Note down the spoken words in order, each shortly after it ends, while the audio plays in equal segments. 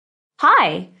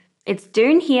Hi, it's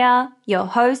Doone here, your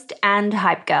host and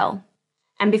hype girl.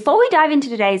 And before we dive into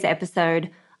today's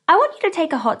episode, I want you to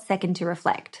take a hot second to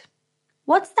reflect.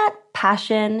 What's that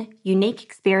passion, unique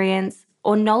experience,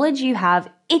 or knowledge you have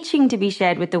itching to be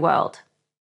shared with the world?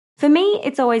 For me,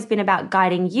 it's always been about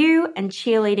guiding you and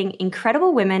cheerleading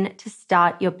incredible women to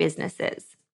start your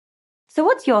businesses. So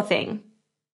what's your thing?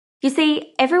 You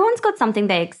see, everyone's got something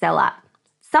they excel at,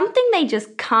 something they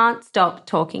just can't stop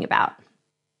talking about.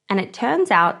 And it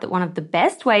turns out that one of the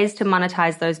best ways to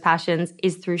monetize those passions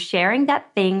is through sharing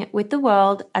that thing with the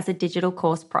world as a digital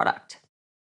course product.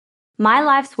 My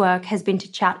life's work has been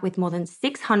to chat with more than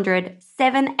 600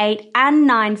 7, 8, and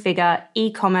 9-figure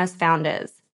e-commerce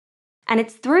founders. And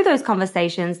it's through those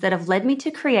conversations that have led me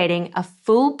to creating a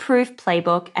foolproof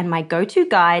playbook and my go-to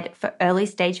guide for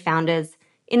early-stage founders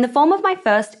in the form of my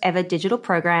first ever digital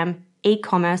program,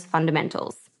 E-commerce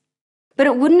Fundamentals. But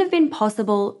it wouldn't have been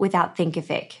possible without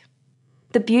Thinkific.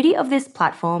 The beauty of this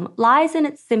platform lies in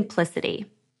its simplicity.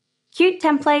 Cute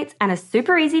templates and a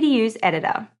super easy to use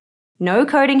editor. No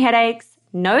coding headaches,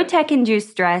 no tech-induced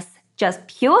stress, just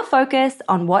pure focus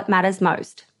on what matters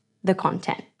most, the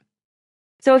content.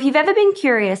 So if you've ever been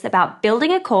curious about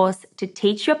building a course to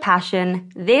teach your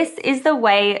passion, this is the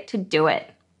way to do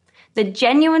it. The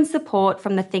genuine support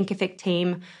from the Thinkific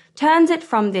team turns it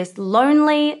from this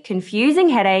lonely, confusing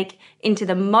headache into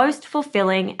the most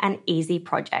fulfilling and easy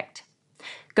project.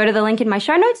 Go to the link in my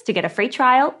show notes to get a free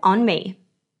trial on me.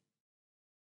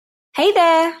 Hey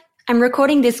there! I'm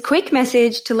recording this quick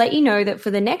message to let you know that for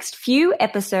the next few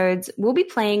episodes, we'll be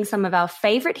playing some of our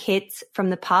favorite hits from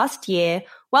the past year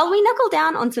while we knuckle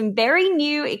down on some very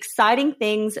new, exciting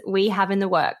things we have in the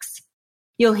works.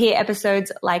 You'll hear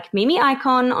episodes like Mimi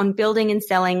Icon on building and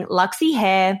selling Luxy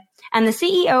hair, and the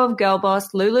CEO of Girl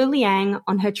Boss, Lulu Liang,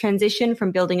 on her transition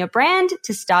from building a brand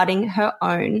to starting her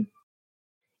own.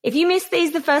 If you missed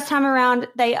these the first time around,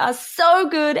 they are so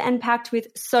good and packed with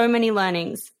so many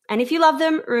learnings. And if you love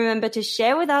them, remember to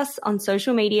share with us on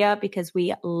social media because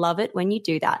we love it when you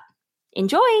do that.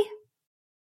 Enjoy!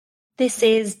 This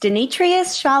is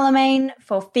Denetrias Charlemagne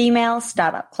for Female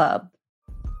Startup Club.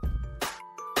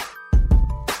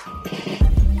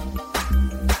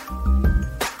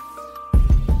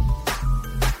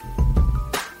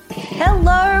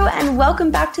 Hello and welcome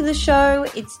back to the show.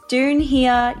 It's Doone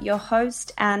here, your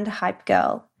host and hype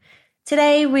girl.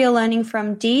 Today we are learning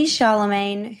from Dee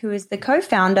Charlemagne, who is the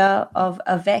co-founder of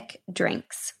AVEC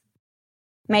drinks.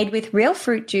 Made with real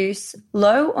fruit juice,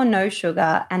 low or no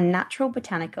sugar, and natural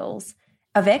botanicals,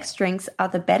 AVEC drinks are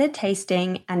the better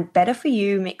tasting and better for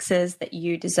you mixes that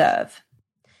you deserve.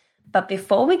 But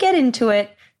before we get into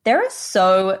it, there are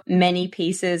so many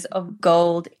pieces of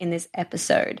gold in this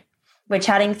episode. We're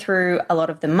chatting through a lot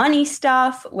of the money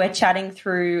stuff. We're chatting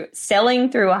through selling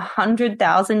through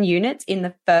 100,000 units in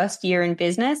the first year in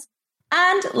business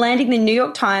and landing the New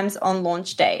York Times on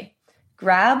launch day.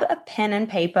 Grab a pen and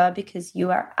paper because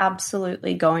you are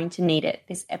absolutely going to need it.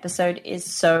 This episode is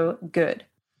so good.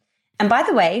 And by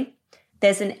the way,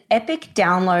 there's an epic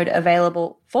download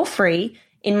available for free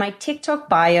in my TikTok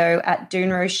bio at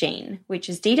Doone Roisin, which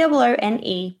is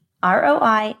DOONEROISIN.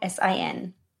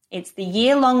 It's the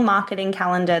year-long marketing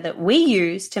calendar that we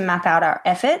use to map out our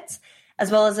efforts, as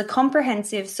well as a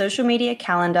comprehensive social media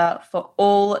calendar for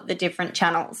all the different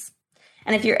channels.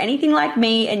 And if you're anything like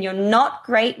me and you're not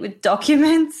great with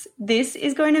documents, this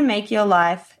is going to make your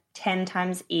life 10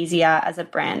 times easier as a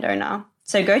brand owner.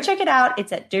 So go check it out.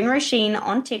 It's at Doone Roisin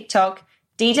on TikTok,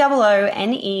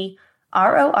 DOONEROISIN.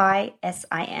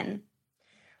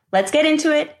 Let's get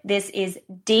into it. This is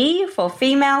D for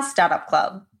Female Startup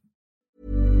Club.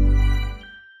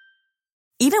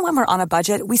 Even when we're on a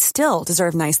budget, we still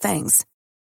deserve nice things.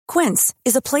 Quince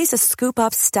is a place to scoop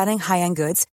up stunning high-end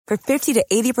goods for 50 to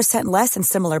 80% less than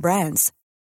similar brands.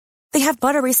 They have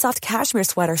buttery soft cashmere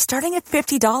sweaters starting at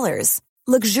 $50,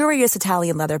 luxurious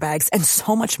Italian leather bags, and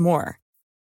so much more.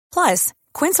 Plus,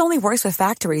 Quince only works with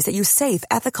factories that use safe,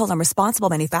 ethical, and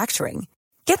responsible manufacturing.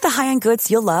 Get the high-end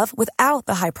goods you'll love without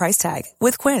the high price tag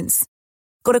with Quince.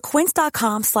 Go to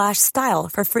quince.com/style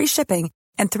for free shipping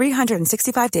and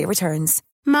 365-day returns.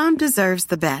 Mom deserves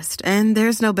the best, and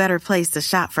there's no better place to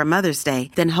shop for Mother's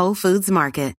Day than Whole Foods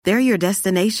Market. They're your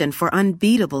destination for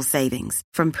unbeatable savings,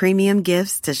 from premium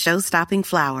gifts to show-stopping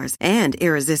flowers and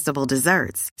irresistible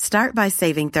desserts. Start by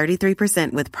saving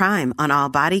 33% with Prime on all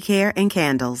body care and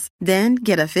candles. Then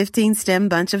get a 15-stem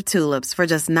bunch of tulips for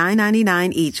just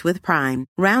 $9.99 each with Prime.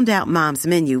 Round out Mom's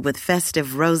menu with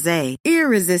festive rosé,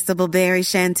 irresistible berry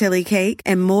chantilly cake,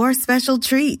 and more special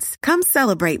treats. Come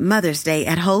celebrate Mother's Day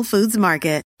at Whole Foods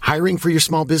Market. Hiring for your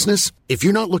small business? If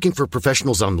you're not looking for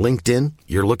professionals on LinkedIn,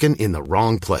 you're looking in the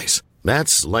wrong place.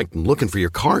 That's like looking for your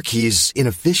car keys in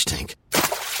a fish tank.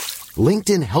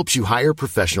 LinkedIn helps you hire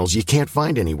professionals you can't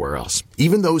find anywhere else,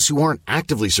 even those who aren't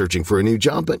actively searching for a new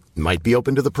job but might be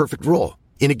open to the perfect role.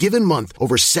 In a given month,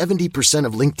 over 70%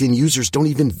 of LinkedIn users don't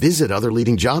even visit other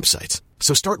leading job sites.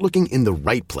 So start looking in the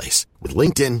right place. With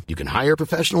LinkedIn, you can hire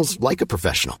professionals like a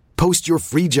professional. Post your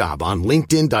free job on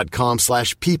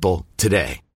linkedin.com/people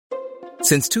today.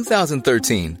 Since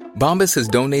 2013, Bombas has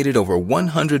donated over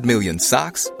 100 million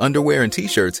socks, underwear, and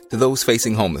T-shirts to those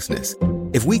facing homelessness.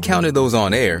 If we counted those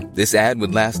on air, this ad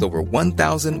would last over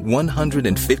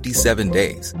 1,157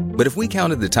 days. But if we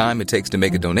counted the time it takes to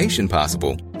make a donation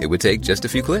possible, it would take just a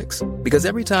few clicks. Because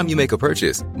every time you make a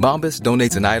purchase, Bombas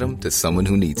donates an item to someone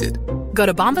who needs it. Go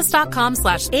to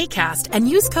bombas.com/ACAST and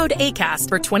use code ACAST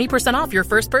for 20% off your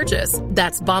first purchase.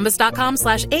 That's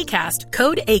bombas.com/ACAST,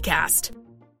 code ACAST.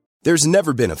 There's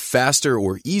never been a faster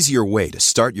or easier way to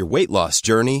start your weight loss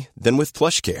journey than with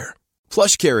PlushCare.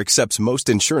 PlushCare accepts most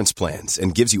insurance plans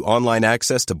and gives you online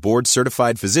access to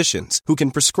board-certified physicians who can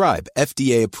prescribe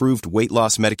FDA-approved weight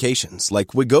loss medications like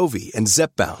Wegovy and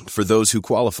Zepbound for those who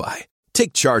qualify.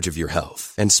 Take charge of your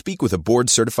health and speak with a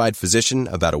board-certified physician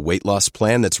about a weight loss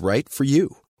plan that's right for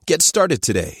you. Get started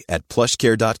today at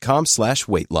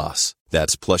plushcare.com/weight loss.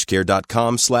 That's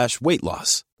plushcare.com/weight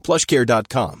loss.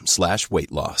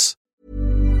 plushcare.com/weight loss.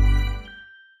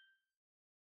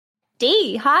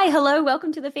 Dee, hi, hello,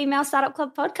 welcome to the Female Startup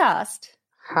Club podcast.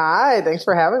 Hi, thanks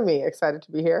for having me. Excited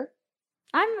to be here.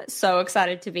 I'm so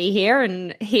excited to be here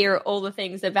and hear all the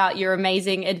things about your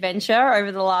amazing adventure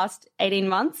over the last 18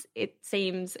 months. It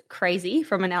seems crazy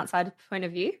from an outside point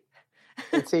of view.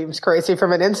 It seems crazy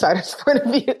from an insider's point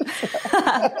of view.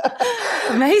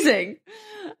 Amazing.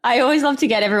 I always love to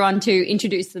get everyone to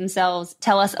introduce themselves.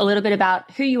 Tell us a little bit about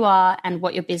who you are and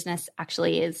what your business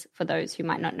actually is for those who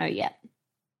might not know yet.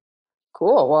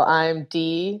 Cool. Well, I'm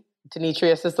Dee.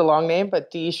 Denetrias is the long name, but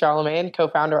Dee Charlemagne,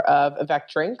 co-founder of AVEC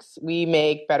Drinks. We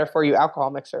make better-for-you alcohol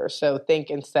mixers. So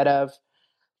think instead of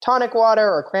tonic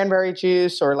water or cranberry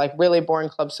juice or like really boring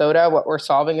club soda, what we're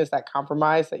solving is that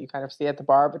compromise that you kind of see at the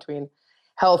bar between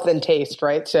health and taste,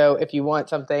 right? So if you want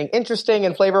something interesting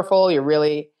and flavorful, you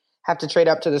really have to trade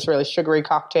up to this really sugary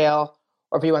cocktail.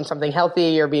 Or if you want something healthy,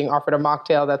 you're being offered a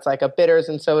mocktail that's like a bitters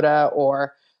and soda,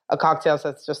 or a cocktail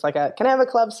that's just like can I have a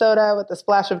club soda with a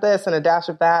splash of this and a dash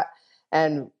of that?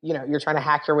 And, you know, you're trying to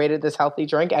hack your way to this healthy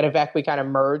drink. At AVEC, we kind of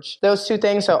merge those two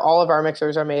things. So all of our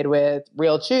mixers are made with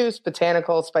real juice,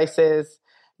 botanical spices,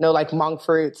 no like monk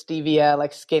fruit, stevia,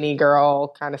 like skinny girl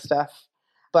kind of stuff,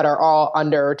 but are all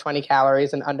under 20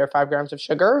 calories and under 5 grams of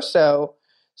sugar. So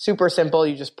super simple.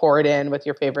 You just pour it in with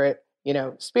your favorite, you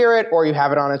know, spirit, or you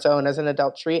have it on its own as an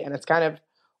adult treat. And it's kind of,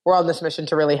 we're on this mission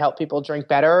to really help people drink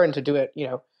better and to do it, you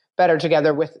know, better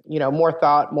together with, you know, more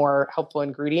thought, more helpful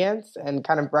ingredients, and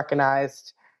kind of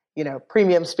recognized, you know,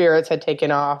 premium spirits had taken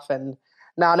off and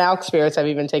non-alc spirits have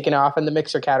even taken off, and the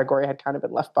mixer category had kind of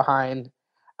been left behind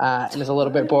and is a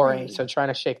little bit boring. So trying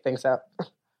to shake things up.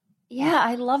 Yeah,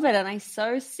 I love it. And I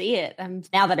so see it. And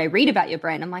now that I read about your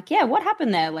brand, I'm like, yeah, what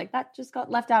happened there? Like that just got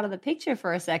left out of the picture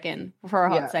for a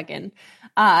hot second.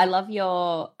 I love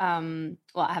your, well,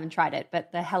 I haven't tried it,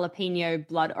 but the jalapeno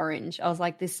blood orange. I was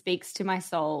like, this speaks to my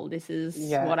soul. This is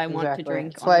what I want to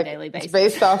drink on a daily basis. It's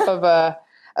based off of a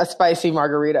spicy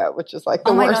margarita, which is like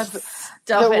the worst.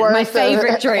 God, my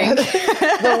favorite drink.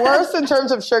 The worst in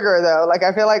terms of sugar, though. Like,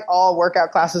 I feel like all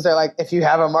workout classes are like, if you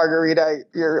have a margarita,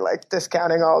 you're like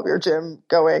discounting all of your gym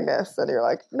goingness, and you're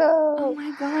like, no. Oh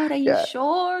my God, are you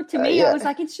sure? To me, I was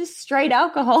like, it's just straight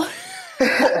alcohol.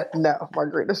 No,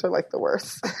 margaritas are like the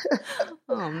worst.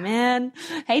 Oh man,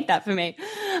 hate that for me.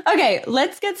 Okay,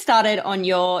 let's get started on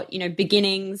your, you know,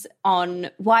 beginnings, on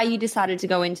why you decided to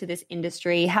go into this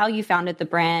industry, how you founded the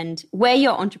brand, where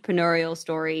your entrepreneurial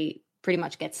story pretty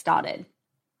much gets started.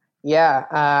 Yeah,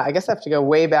 I guess I have to go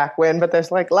way back when, but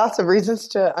there's like lots of reasons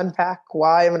to unpack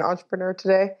why I'm an entrepreneur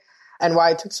today and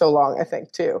why it took so long, I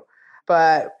think, too.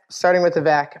 But starting with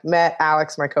AVEC, met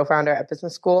Alex, my co-founder, at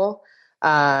business school.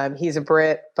 He's a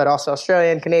Brit, but also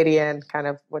Australian, Canadian, kind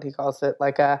of what he calls it,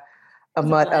 like a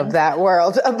mutt of that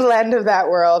world, a blend of that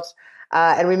world.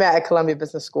 And we met at Columbia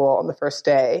Business School on the first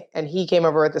day. And he came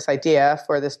over with this idea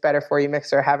for this better for you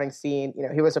mixer, having seen, you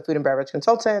know, he was a food and beverage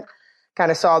consultant, kind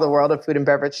of saw the world of food and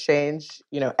beverage change,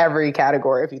 you know, every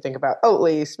category. If you think about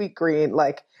Oatly, Sweet Green,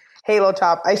 like Halo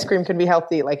Top, ice cream can be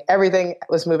healthy, like everything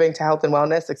was moving to health and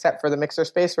wellness, except for the mixer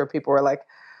space where people were like,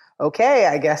 okay,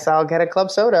 I guess I'll get a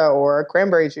club soda or a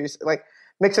cranberry juice. Like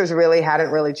mixers really hadn't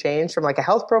really changed from like a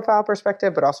health profile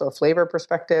perspective, but also a flavor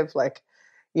perspective. Like,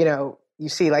 you know, you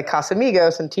see like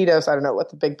Casamigos and Tito's, I don't know what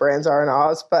the big brands are in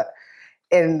Oz, but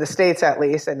in the States at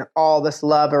least, and all this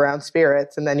love around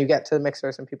spirits. And then you get to the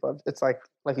mixers and people, it's like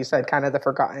you said, kind of the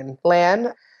forgotten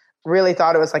land. Really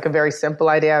thought it was like a very simple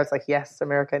idea. I was like, yes,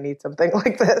 America needs something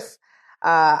like this.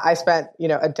 I spent,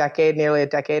 nearly a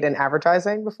decade in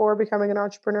advertising before becoming an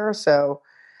entrepreneur. So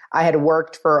I had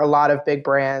worked for a lot of big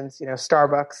brands.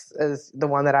 Starbucks is the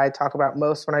one that I talk about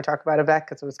most when I talk about AVEC,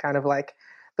 because it was kind of like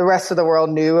the rest of the world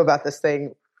knew about this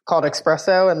thing called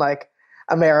espresso, and like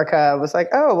America was like,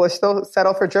 oh, we'll still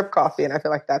settle for drip coffee. And I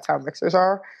feel like that's how mixers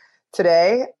are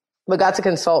today. But got to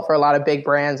consult for a lot of big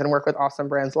brands and work with awesome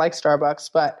brands like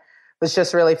Starbucks, but was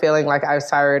just really feeling like I was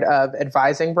tired of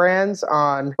advising brands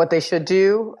on what they should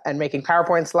do and making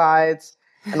PowerPoint slides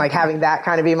and like having that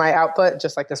kind of be my output,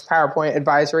 just like this PowerPoint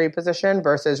advisory position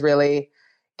versus really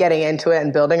getting into it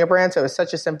and building a brand. So it was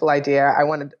such a simple idea. I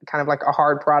wanted kind of like a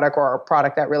hard product, or a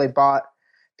product that really brought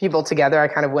people together. I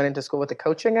kind of went into school with a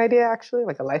coaching idea, actually,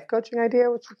 like a life coaching idea,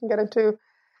 which we can get into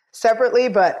separately,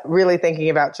 but really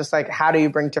thinking about just like, how do you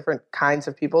bring different kinds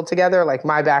of people together? Like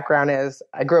my background is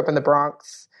I grew up in the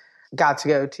Bronx, got to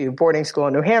go to boarding school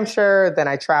in New Hampshire. Then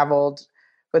I traveled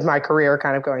with my career,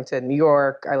 kind of going to New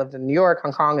York. I lived in New York,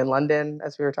 Hong Kong, and London,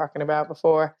 as we were talking about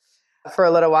before, for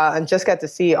a little while, and just got to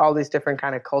see all these different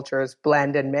kind of cultures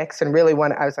blend and mix. And really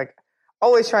I was like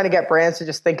always trying to get brands to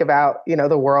just think about,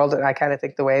 the world. And I kind of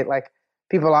think the way like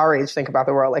people our age think about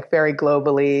the world, like very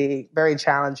globally, very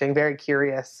challenging, very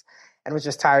curious, and was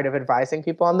just tired of advising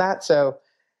people on that. So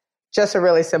just a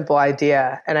really simple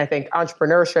idea. And I think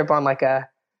entrepreneurship on like a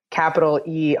capital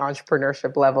E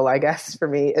entrepreneurship level, I guess, for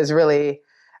me is really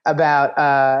about,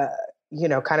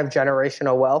 kind of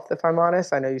generational wealth, if I'm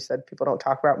honest. I know you said people don't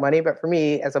talk about money, but for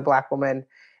me as a Black woman,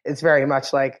 it's very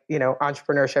much like,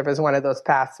 entrepreneurship is one of those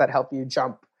paths that help you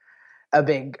jump a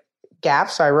big gap.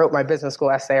 So I wrote my business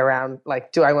school essay around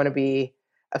like, do I want to be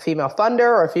a female funder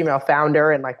or a female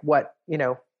founder? And like what,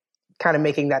 kind of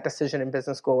making that decision in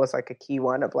business school was like a key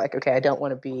one of like, okay, I don't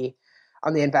want to be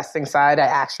on the investing side. I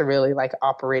actually really like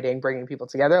operating, bringing people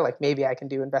together. Like maybe I can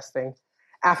do investing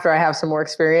after I have some more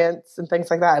experience and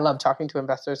things like that. I love talking to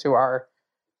investors who are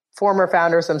former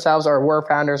founders themselves, or were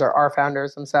founders, or are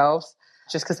founders themselves,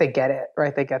 just because they get it,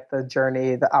 right? They get the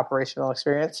journey, the operational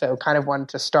experience. So kind of wanted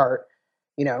to start,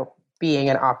 being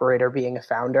an operator, being a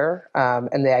founder.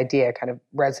 And the idea kind of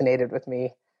resonated with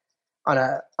me on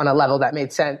a level that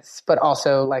made sense, but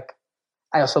also like,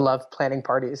 I also love planning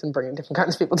parties and bringing different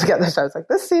kinds of people together. So I was like,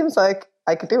 this seems like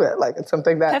I could do it. Like it's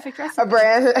something that perfect recipe. A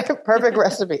brand, perfect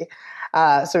recipe.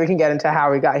 So we can get into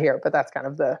how we got here, but that's kind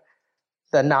of the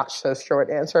not so short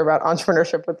answer about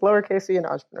entrepreneurship with lowercase e and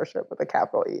entrepreneurship with a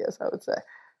capital E, as I would say.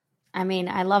 I mean,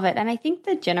 I love it. And I think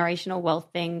the generational wealth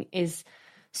thing is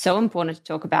so important to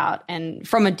talk about. And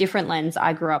from a different lens,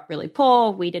 I grew up really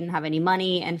poor. We didn't have any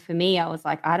money. And for me, I was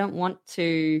like, I don't want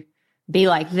to be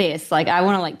like this. Like I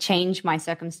want to like change my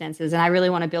circumstances, and I really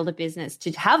want to build a business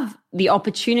to have the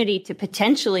opportunity to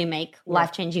potentially make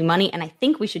life-changing money. And I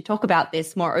think we should talk about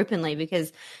this more openly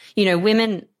because,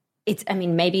 women,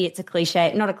 maybe it's a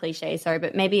cliche, not a cliche, sorry,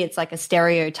 but maybe it's like a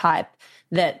stereotype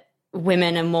that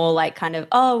women are more like kind of,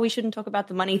 oh, we shouldn't talk about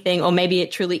the money thing, or maybe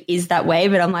it truly is that way.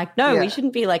 But I'm like, no, we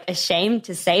shouldn't be like ashamed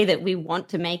to say that we want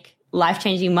to make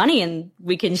life-changing money, and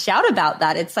we can shout about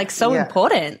that. It's like so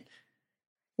important.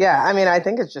 Yeah, I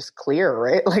think it's just clear,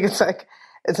 right? Like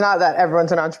it's not that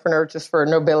everyone's an entrepreneur just for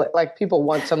nobility. Like people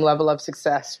want some level of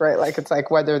success, right? Like it's like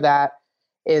whether that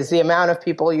is the amount of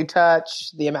people you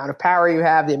touch, the amount of power you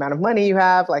have, the amount of money you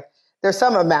have, like there's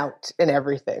some amount in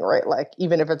everything, right? Like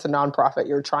even if it's a nonprofit,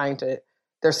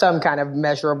 there's some kind of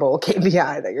measurable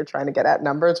KPI that you're trying to get at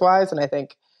numbers wise. And I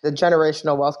think the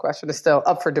generational wealth question is still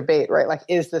up for debate, right? Like,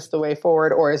 is this the way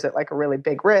forward, or is it like a really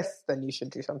big risk? Then you should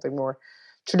do something more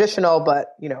traditional.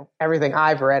 But, everything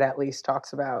I've read at least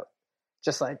talks about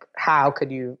just like, how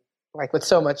could you, like with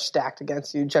so much stacked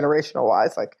against you generational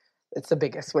wise, like it's the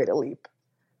biggest way to leap.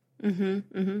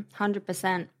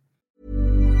 100%.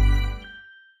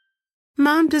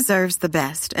 Mom deserves the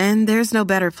best, and there's no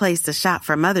better place to shop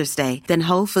for Mother's Day than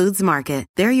Whole Foods Market.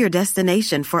 They're your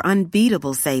destination for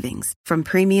unbeatable savings, from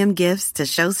premium gifts to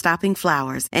show-stopping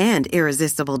flowers and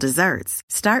irresistible desserts.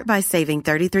 Start by saving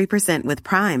 33% with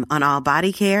Prime on all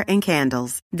body care and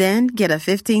candles. Then get a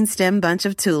 15-stem bunch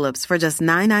of tulips for just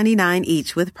 $9.99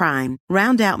 each with Prime.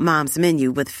 Round out Mom's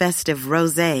menu with festive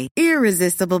rosé,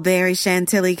 irresistible berry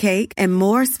chantilly cake, and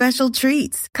more special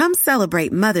treats. Come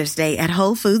celebrate Mother's Day at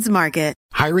Whole Foods Market.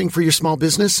 Hiring for your small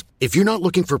business? If you're not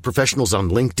looking for professionals on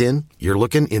LinkedIn, you're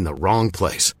looking in the wrong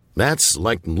place. That's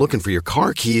like looking for your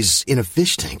car keys in a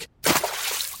fish tank.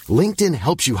 LinkedIn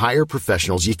helps you hire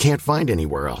professionals you can't find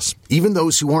anywhere else, even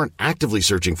those who aren't actively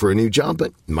searching for a new job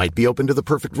but might be open to the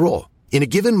perfect role. In a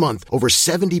given month, over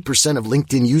 70% of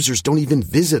LinkedIn users don't even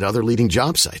visit other leading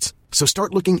job sites. So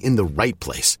start looking in the right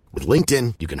place. With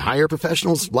LinkedIn, you can hire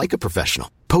professionals like a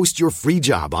professional. Post your free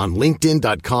job on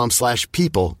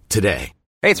linkedin.com/people today.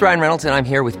 Hey, it's Ryan Reynolds, and I'm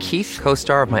here with Keith,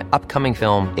 co-star of my upcoming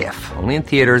film, If, only in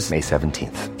theaters May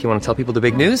 17th. Do you want to tell people the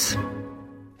big news?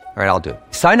 All right, I'll do it.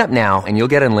 Sign up now and you'll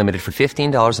get unlimited for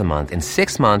 $15 a month and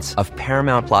 6 months of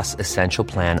Paramount Plus Essential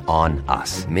Plan on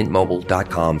us.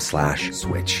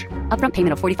 MintMobile.com/switch. Upfront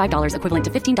payment of $45 equivalent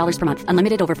to $15 per month.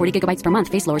 Unlimited over 40 gigabytes per month.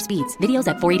 Face lower speeds. Videos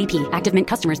at 480p. Active Mint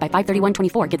customers by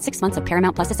 531.24 get 6 months of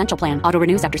Paramount Plus Essential Plan. Auto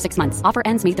renews after 6 months. Offer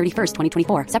ends May 31st,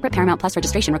 2024. Separate Paramount Plus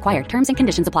registration required. Terms and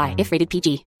conditions apply if rated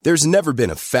PG. There's never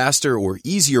been a faster or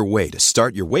easier way to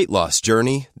start your weight loss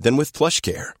journey than with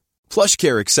PlushCare.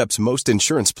 PlushCare accepts most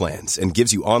insurance plans and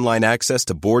gives you online access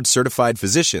to board-certified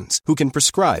physicians who can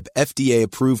prescribe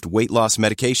FDA-approved weight loss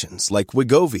medications like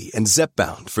Wegovy and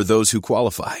Zepbound for those who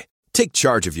qualify. Take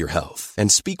charge of your health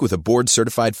and speak with a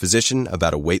board-certified physician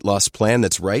about a weight loss plan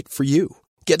that's right for you.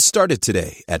 Get started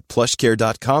today at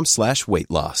plushcare.com/weight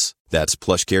loss. That's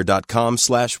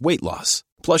plushcare.com/weight loss.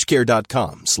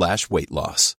 plushcare.com/weight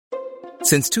loss.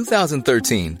 Since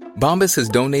 2013, Bombas has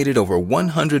donated over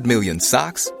 100 million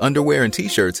socks, underwear, and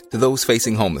T-shirts to those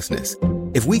facing homelessness.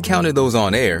 If we counted those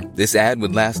on air, this ad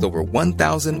would last over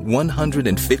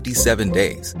 1,157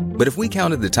 days. But if we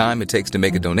counted the time it takes to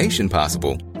make a donation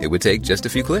possible, it would take just a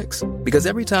few clicks. Because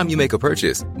every time you make a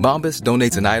purchase, Bombas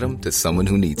donates an item to someone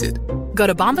who needs it. Go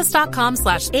to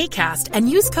bombas.com/ACAST and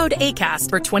use code ACAST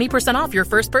for 20% off your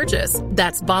first purchase.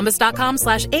 That's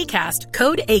bombas.com/ACAST,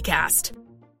 code ACAST.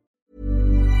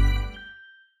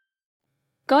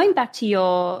 Going back to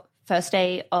your first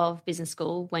day of business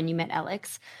school when you met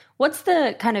Alex, what's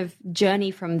the kind of journey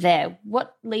from there?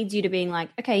 What leads you to being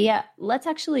like, okay, yeah, let's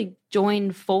actually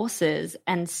join forces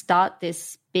and start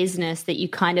this business that you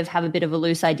kind of have a bit of a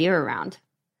loose idea around?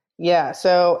 Yeah,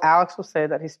 so Alex will say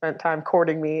that he spent time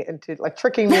courting me into, like,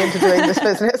 tricking me into doing this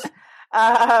business.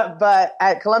 But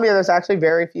at Columbia, there's actually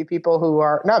very few people who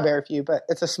are, not very few, but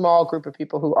it's a small group of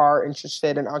people who are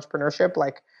interested in entrepreneurship,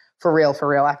 like for real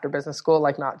after business school,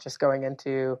 like not just going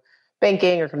into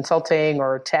banking or consulting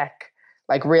or tech,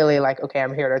 like really like, okay,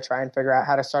 I'm here to try and figure out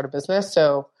how to start a business.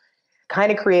 So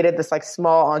kind of created this like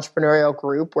small entrepreneurial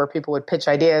group where people would pitch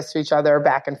ideas to each other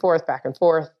back and forth.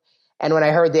 And when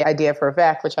I heard the idea for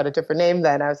AVEC, which had a different name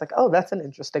then, I was like, oh, that's an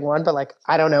interesting one. But like,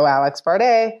 I don't know Alex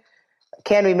Bardet.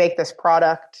 Can we make this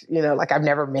product? You know, like I've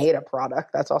never made a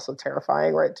product. That's also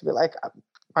terrifying, right? To be like,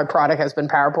 my product has been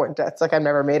PowerPoint decks. Like I've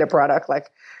never made a product.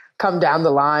 Like come down the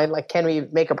line. Like, can we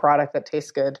make a product that tastes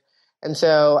good? And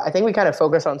so I think we kind of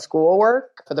focus on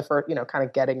schoolwork for the first, you know, kind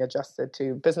of getting adjusted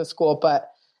to business school. But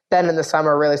then in the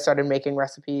summer, really started making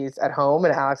recipes at home.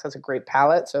 And Alex has a great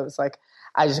palate. So it's like,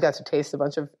 I just got to taste a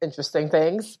bunch of interesting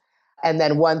things and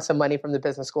then won some money from the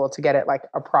business school to get it like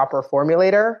a proper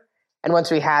formulator. And once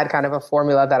we had kind of a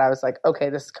formula that I was like, okay,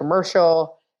 this is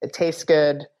commercial, it tastes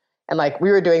good. And like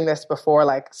we were doing this before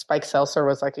like spiked seltzer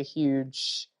was like a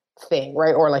huge thing,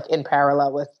 right? Or like in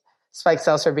parallel with spiked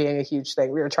seltzer being a huge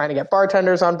thing. We were trying to get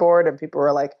bartenders on board and people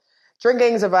were like,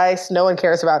 drinking's a vice. No one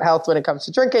cares about health when it comes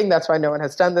to drinking. That's why no one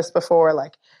has done this before.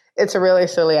 Like it's a really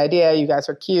silly idea. You guys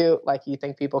are cute. Like you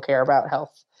think people care about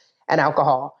health and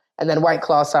alcohol. And then White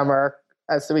Claw Summer,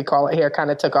 as we call it here, kind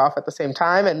of took off at the same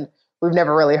time. And we've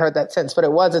never really heard that since. But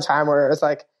it was a time where it was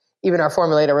like, even our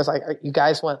formulator was like, you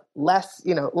guys want less,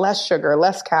 you know, less sugar,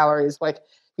 less calories. Like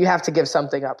you have to give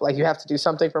something up. Like you have to do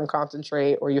something from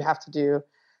concentrate or you have to do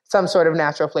some sort of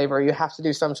natural flavor. You have to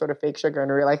do some sort of fake sugar.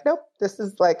 And we were like, nope, this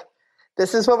is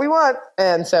what we want.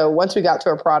 And so once we got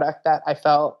to a product that I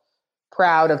felt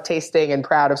proud of tasting and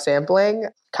proud of sampling,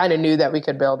 kind of knew that we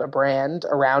could build a brand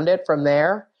around it from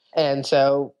there. And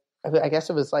so I guess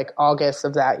it was like August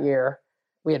of that year.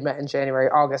 We had met in January,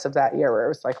 August of that year, where it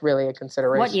was like really a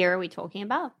consideration. What year are we talking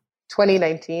about?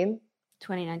 2019.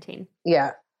 2019.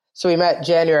 Yeah. So we met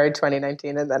January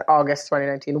 2019 and then August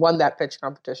 2019, won that pitch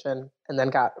competition and then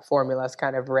got formulas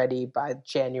kind of ready by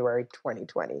January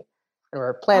 2020. And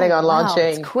we're planning on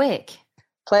launching. It's quick.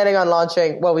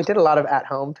 Well, we did a lot of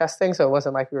at-home testing, so it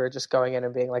wasn't like we were just going in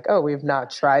and being like, oh, we've not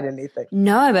tried anything.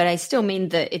 No, but I still mean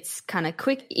that it's kind of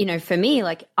quick. You know, for me,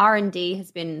 like R&D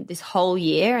has been this whole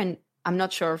year, and I'm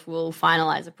not sure if we'll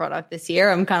finalize a product this year.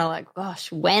 I'm kind of like,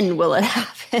 gosh, when will it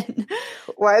happen?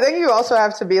 Well, I think you also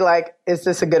have to be like, is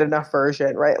this a good enough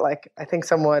version, right? Like, I think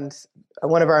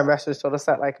one of our investors told us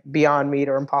that like Beyond Meat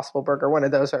or Impossible Burger, one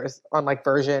of those are on like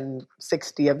version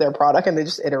 60 of their product and they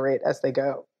just iterate as they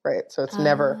go, right? So it's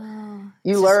never,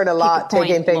 you learn a lot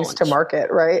taking things to market,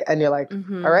 right? And you're like,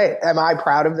 all right, am I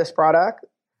proud of this product?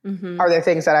 Are there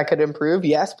things that I could improve?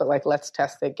 Yes, but like, let's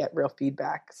test it, get real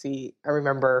feedback. See, I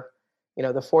remember,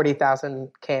 the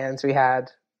 40,000 cans we had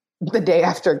the day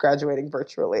after graduating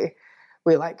virtually.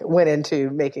 We like went into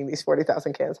making these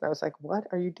 40,000 cans, and I was like, what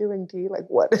are you doing, Dee? Like,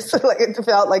 what is like, it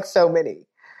felt like so many.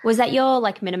 Was that your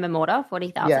like minimum order,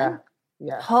 40,000?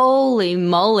 Yeah. Holy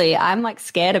moly. I'm like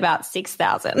scared about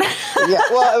 6,000. Yeah.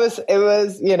 Well, it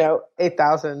was,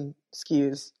 8,000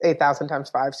 SKUs, 8,000 times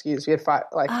 5 SKUs. We had 5,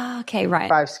 okay, right.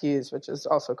 5 SKUs, which is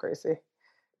also crazy.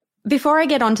 Before I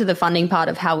get on to the funding part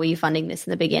of how were you funding this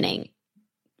in the beginning,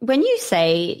 when you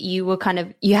say you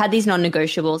had these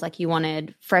non-negotiables, like you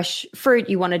wanted fresh fruit,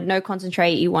 you wanted no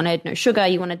concentrate, you wanted no sugar,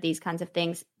 you wanted these kinds of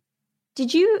things.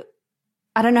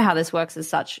 I don't know how this works as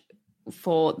such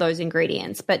for those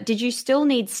ingredients, but did you still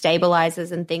need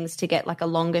stabilizers and things to get like a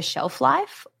longer shelf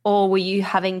life? Or were you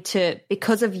having to,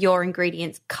 because of your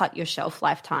ingredients, cut your shelf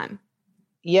life time?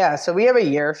 Yeah, so we have a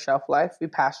year shelf life. We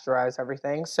pasteurize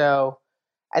everything. So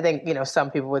I think,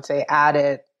 some people would say add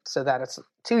it so that it's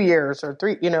 2 years or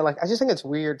 3, I just think it's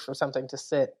weird for something to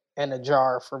sit in a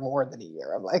jar for more than a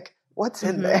year. I'm like, what's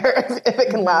in there if it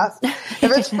can last, if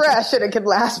it's fresh and it can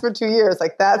last for 2 years,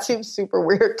 like that seems super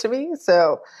weird to me.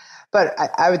 So, but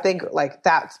I would think like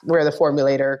that's where the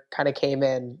formulator kind of came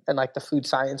in, and like the food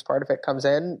science part of it comes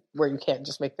in, where you can't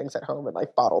just make things at home and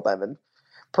like bottle them and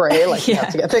pray, like you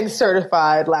have to get things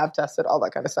certified, lab tested, all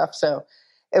that kind of stuff. So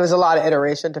it was a lot of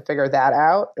iteration to figure that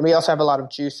out. And we also have a lot of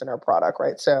juice in our product,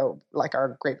 right? So like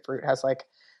our grapefruit has like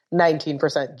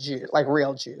 19% juice, like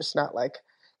real juice, not like,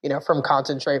 from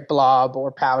concentrate, blob,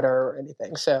 or powder or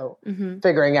anything. So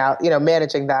figuring out,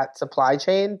 managing that supply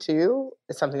chain too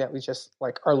is something that we just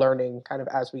like are learning kind of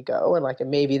as we go. And like, it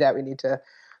may be that we need to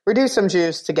reduce some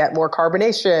juice to get more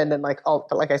carbonation and like all,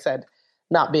 but like I said,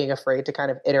 not being afraid to kind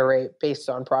of iterate based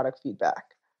on product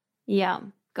feedback. Yeah.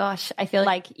 Gosh, I feel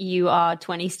like you are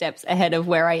 20 steps ahead of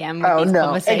where I am with these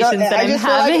conversations that I'm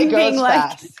having.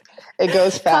 It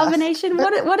goes fast. Carbonation,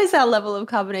 what is our level of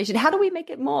carbonation? How do we make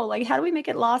it more? Like, how do we make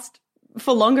it last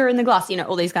for longer in the glass?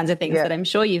 All these kinds of things that I'm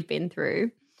sure you've been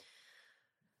through.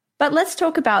 But let's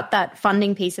talk about that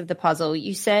funding piece of the puzzle.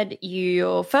 You said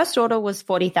your first order was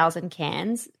 40,000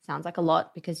 cans. Sounds like a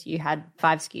lot because you had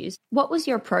 5 SKUs. What was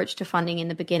your approach to funding in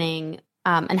the beginning?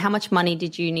 And how much money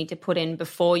did you need to put in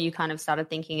before you kind of started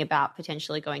thinking about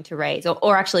potentially going to raise?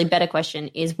 Or actually, better question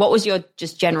is, what was your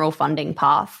just general funding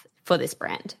path for this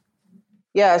brand?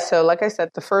 Yeah, so like I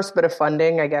said, the first bit of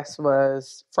funding, I guess,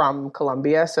 was from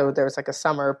Colombia. So there was like a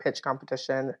summer pitch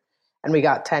competition, and we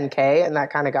got 10K, and that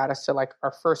kind of got us to like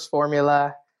our first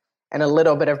formula and a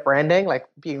little bit of branding, like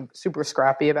being super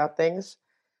scrappy about things.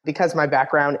 Because my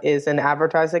background is in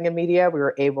advertising and media, we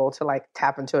were able to like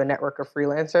tap into a network of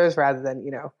freelancers rather than,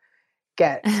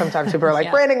 sometimes people are like,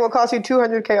 branding will cost you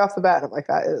 200K off the bat. I'm like,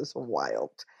 that is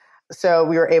wild. So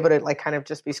we were able to like kind of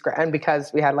just be and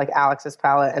because we had like Alex's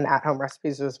palette and at-home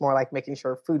recipes, it was more like making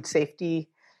sure food safety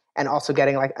and also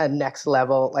getting like a next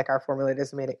level, like our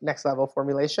formulators made a next level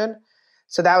formulation.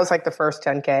 So that was like the first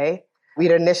 10K.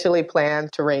 We'd initially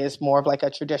planned to raise more of like a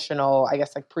traditional, I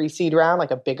guess, like pre-seed round,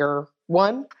 like a bigger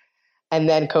one. And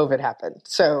then COVID happened.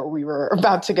 So we were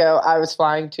about to go. I was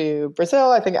flying to Brazil.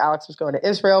 I think Alex was going to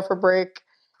Israel for break,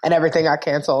 and everything got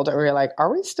canceled. And we were like, are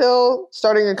we still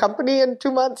starting a company in 2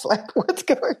 months? Like, what's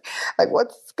going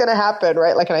to happen?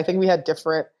 Right. Like, and I think we had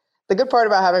the good part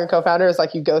about having a co-founder is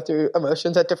like you go through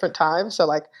emotions at different times. So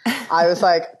like, I was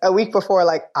like a week before,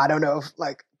 like, I don't know if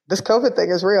like this COVID thing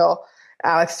is real.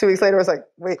 Alex 2 weeks later was like,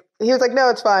 wait, he was like, no,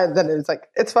 it's fine. Then it was like,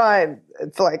 it's fine.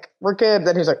 It's like, we're good.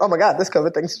 Then he was like, oh my God, this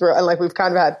COVID thing's real. And like, we've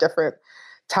kind of had different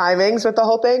timings with the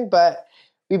whole thing, but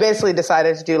we basically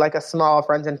decided to do like a small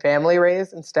friends and family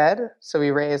raise instead. So we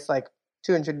raised like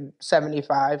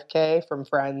 275K from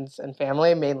friends and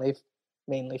family,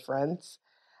 mainly friends,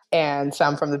 and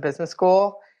some from the business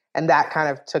school. And that kind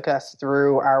of took us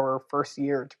through our first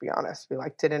year, to be honest. We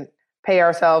like didn't pay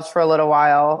ourselves for a little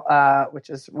while,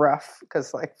 which is rough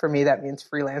because like for me, that means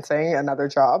freelancing, another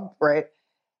job, right?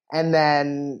 And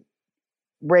then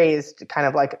raised kind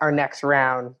of like our next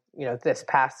round, this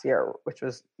past year, which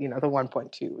was, the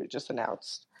 1.2 we just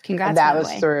announced. Congrats. And that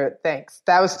was through, thanks.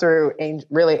 That was through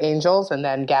really angels, and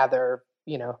then Gather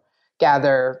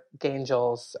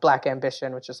Angels, Black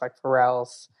Ambition, which is like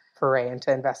Pharrell's foray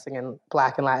into investing in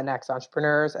Black and Latinx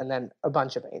entrepreneurs, and then a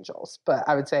bunch of angels. But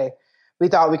I would say we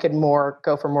thought we could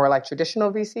go for more like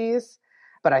traditional VCs,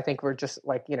 but I think we're just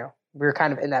like, we were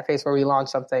kind of in that phase where we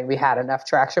launched something, we had enough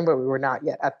traction, but we were not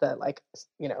yet at the like,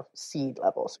 seed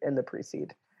levels in the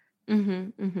pre-seed.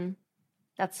 Mm-hmm, mm-hmm.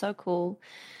 That's so cool.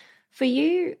 For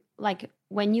you, like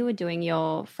when you were doing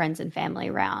your friends and family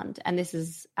round, and this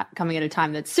is coming at a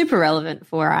time that's super relevant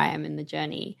for where I am in the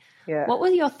journey. Yeah. What were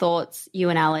your thoughts, you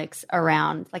and Alex,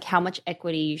 around like how much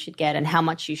equity you should get and how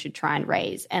much you should try and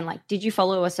raise? And like, did you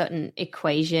follow a certain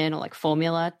equation or like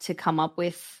formula to come up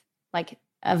with like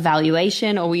a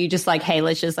valuation, or were you just like, hey,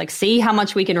 let's just like see how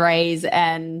much we can raise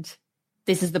and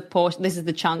this is the portion, this is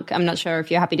the chunk. I'm not sure if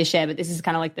you're happy to share, but this is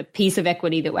kind of like the piece of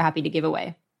equity that we're happy to give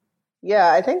away.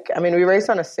 Yeah, I mean, we raised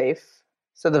on a safe.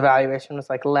 So the valuation was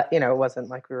like, it wasn't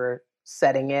like we were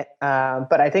setting it.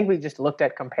 But I think we just looked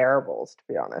at comparables, to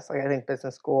be honest. Like, I think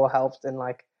business school helped in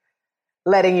like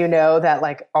letting you know that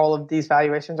like all of these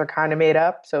valuations are kind of made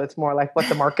up. So it's more like what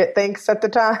the market thinks at the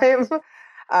time.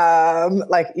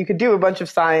 Like you could do a bunch of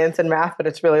science and math, but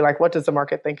it's really like, what does the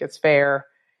market think is fair?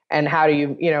 And how do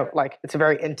you, like it's a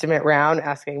very intimate round,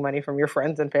 asking money from your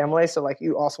friends and family. So like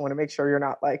you also want to make sure you're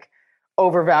not like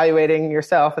overvaluating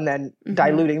yourself and then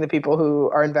diluting the people who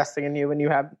are investing in you. And you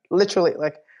have literally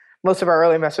like most of our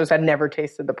early investors had never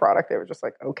tasted the product. They were just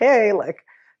like, okay, like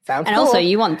sounds and cool. Also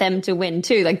you want them to win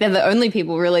too. Like they're the only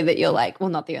people really that you're like, well,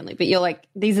 not the only, but you're like,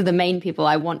 these are the main people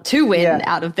I want to win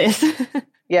out of this.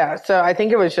 Yeah. So I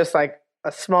think it was just like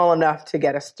a small enough to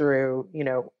get us through,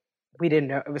 we didn't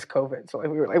know it was COVID. So like,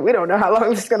 we were like, we don't know how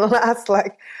long this is going to last.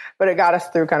 Like, but it got us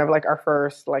through kind of like our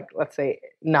first, like, let's say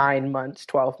 9 months,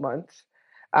 12 months.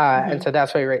 And so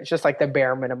that's why we raised just like the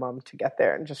bare minimum to get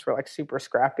there, and just were like super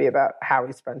scrappy about how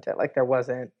we spent it. Like there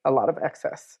wasn't a lot of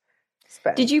excess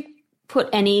spend. Did you put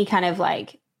any kind of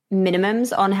like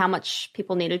minimums on how much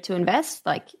people needed to invest?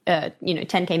 Like,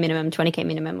 10K minimum, 20K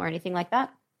minimum or anything like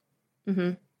that?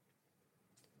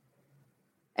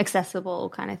 Accessible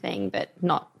kind of thing, but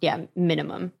not,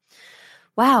 minimum.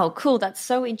 Wow, cool. That's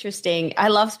so interesting. I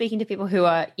love speaking to people who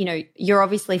are, you're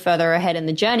obviously further ahead in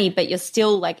the journey, but you're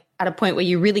still like at a point where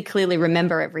you really clearly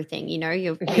remember everything,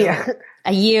 you're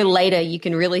a year later, you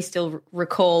can really still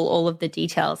recall all of the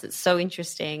details. It's so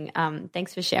interesting.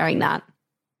 Thanks for sharing that.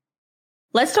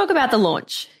 Let's talk about the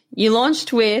launch. You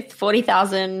launched with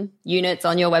 40,000 units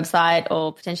on your website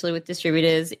or potentially with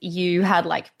distributors. You had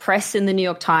like press in the New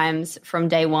York Times from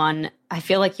day one. I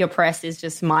feel like your press is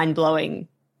just mind-blowing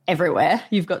everywhere.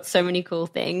 You've got so many cool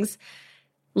things.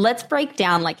 Let's break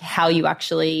down like how you I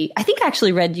think I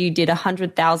actually read you did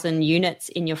 100,000 units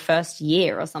in your first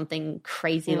year or something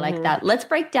crazy like that. Let's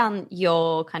break down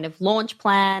your kind of launch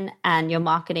plan and your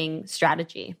marketing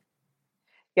strategy.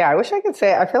 Yeah, I wish I could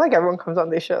say, I feel like everyone comes on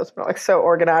these shows but like so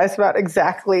organized about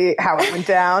exactly how it went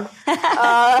down.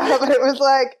 But it was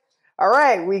like, all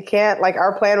right, we can't, like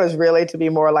our plan was really to be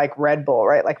more like Red Bull,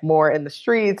 right? Like more in the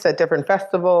streets at different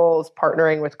festivals,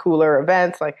 partnering with cooler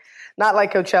events, like not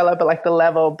like Coachella, but like the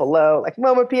level below, like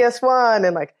MoMA PS1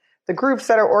 and like the groups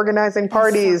that are organizing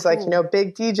parties, so cool. Like,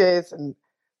 big DJs. And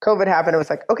COVID happened. It was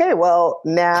like, okay, well,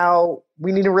 now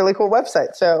we need a really cool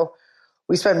website. So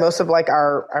we spend most of like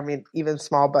even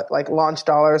small, but like launch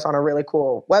dollars on a really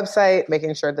cool website,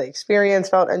 making sure the experience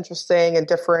felt interesting and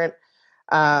different.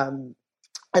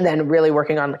 And then really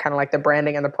working on kind of like the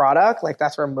branding and the product. Like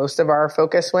that's where most of our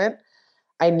focus went.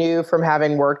 I knew from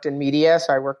having worked in media,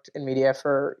 so I worked in media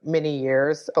for many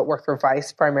years, but worked for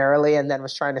Vice primarily, and then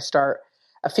was trying to start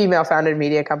a female-founded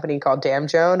media company called Damn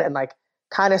Joan, and like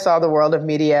kind of saw the world of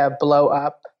media blow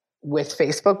up with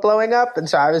Facebook blowing up. And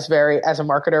so I was as a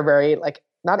marketer, very like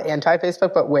not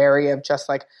anti-Facebook, but wary of just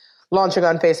like launching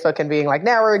on Facebook and being like,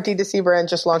 now we're a D2C brand,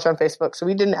 just launch on Facebook. So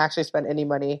we didn't actually spend any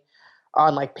money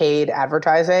on like paid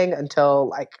advertising until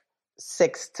like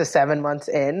 6 to 7 months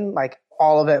in. Like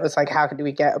all of it was like, how do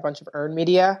we get a bunch of earned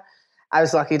media? I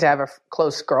was lucky to have a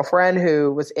close girlfriend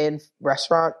who was in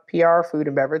restaurant PR, food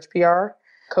and beverage PR.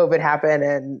 COVID happened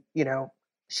and,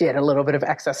 she had a little bit of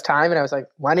excess time. And I was like,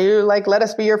 why don't you like let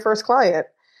us be your first client?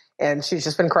 And she's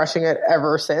just been crushing it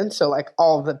ever since. So like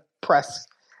all of the press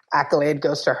accolade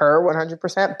goes to her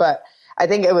 100%. But I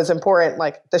think it was important.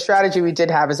 Like the strategy we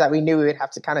did have is that we knew we would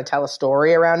have to kind of tell a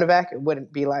story around AVEC. It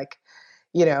wouldn't be like,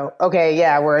 okay,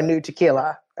 yeah, we're a new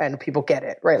tequila and people get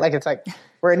it, right? Like it's like,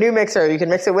 we're a new mixer. You can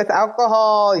mix it with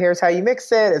alcohol. Here's how you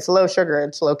mix it. It's low sugar.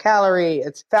 It's low calorie.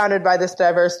 It's founded by this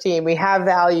diverse team. We have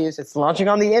values. It's launching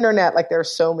on the internet. Like there are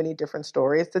so many different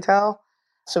stories to tell.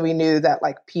 So we knew that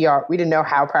like PR, we didn't know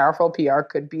how powerful PR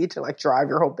could be to like drive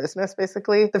your whole business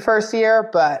basically the first year,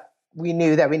 but we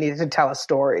knew that we needed to tell a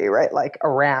story, right? Like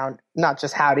around not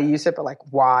just how to use it, but like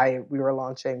why we were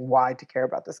launching, why to care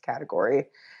about this category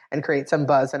and create some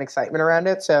buzz and excitement around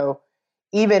it. So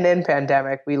even in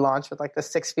pandemic, we launched with like the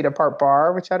 6 feet apart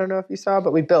bar, which I don't know if you saw,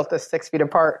 but we built this 6 feet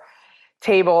apart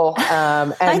table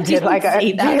and did like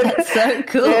That's so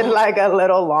cool. did like a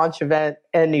little launch event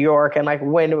in New York. And like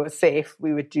when it was safe,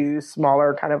 we would do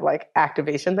smaller kind of like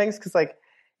activation things, because like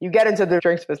you get into the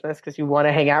drinks business because you want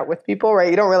to hang out with people,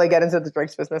 right? You don't really get into the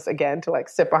drinks business again to like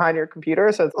sit behind your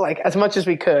computer. So it's like as much as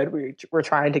we could, we were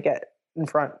trying to get in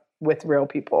front with real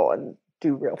people and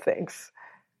do real things.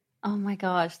 Oh my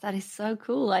gosh, that is so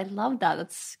cool. I love that.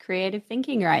 That's creative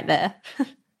thinking right there.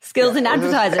 Skills in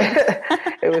advertising.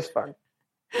 It was fun.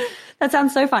 That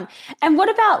sounds so fun. And what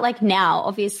about like now?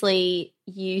 Obviously,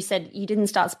 you said you didn't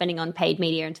start spending on paid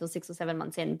media until 6 or 7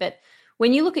 months in, but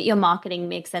when you look at your marketing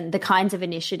mix and the kinds of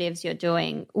initiatives you're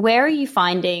doing, where are you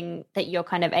finding that you're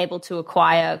kind of able to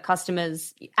acquire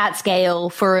customers at scale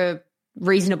for a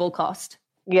reasonable cost?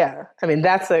 Yeah. I mean,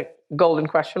 that's a golden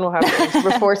question we'll have to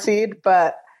answer before seed.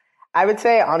 But I would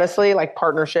say, honestly, like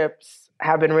partnerships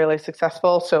have been really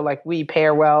successful. So like we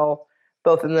pair well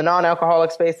both in the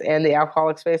non-alcoholic space and the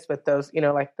alcoholic space with those, you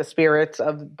know, like the spirits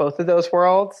of both of those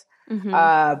worlds. Mm-hmm.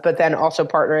 But then also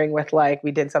partnering with like,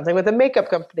 we did something with a makeup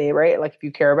company, right? Like if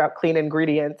you care about clean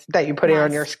ingredients that you put in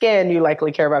on your skin, you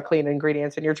likely care about clean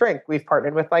ingredients in your drink. We've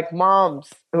partnered with like moms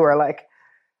who are like,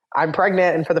 I'm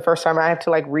pregnant and for the first time I have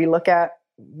to like relook at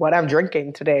what I'm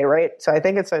drinking today, right? So I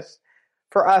think it's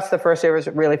for us, the first year was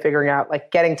really figuring out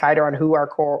like getting tighter on who our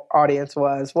core audience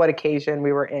was, what occasion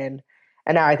we were in.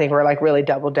 And now I think we're like really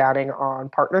double downing on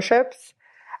partnerships.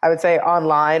 I would say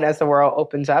online, as the world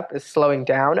opens up, is slowing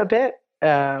down a bit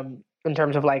in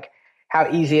terms of like how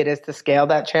easy it is to scale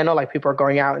that channel. Like people are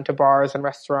going out into bars and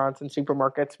restaurants and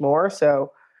supermarkets more.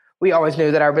 So we always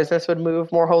knew that our business would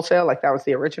move more wholesale. Like that was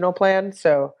the original plan.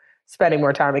 So spending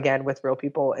more time again with real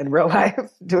people in real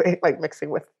life, doing like mixing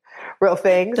with real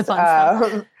things. The fun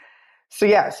stuff. So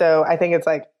yeah, so I think it's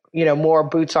like, you know, more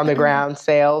boots on the ground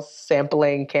sales,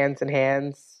 sampling, cans in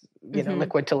hands, you know,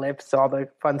 liquid to lips, all the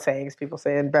fun sayings people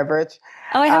say in beverage.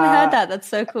 Oh, I haven't heard that. That's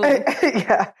so cool.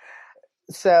 Yeah.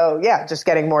 So yeah, just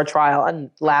getting more trial. And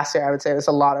last year, I would say it was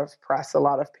a lot of press, a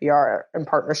lot of PR and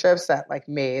partnerships that like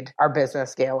made our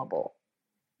business scalable.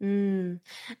 And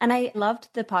I loved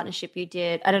the partnership you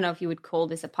did. I don't know if you would call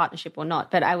this a partnership or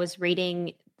not, but I was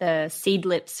reading the Seed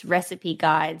Lips recipe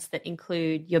guides that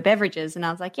include your beverages. And I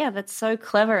was like, yeah, that's so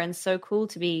clever and so cool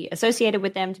to be associated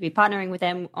with them, to be partnering with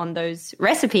them on those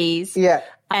recipes. Yeah.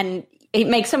 And it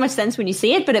makes so much sense when you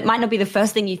see it, but it might not be the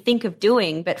first thing you think of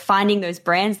doing, but finding those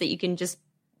brands that you can just,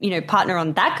 you know, partner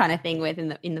on that kind of thing with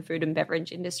in the food and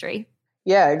beverage industry.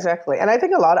 Yeah, exactly. And I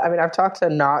think I've talked to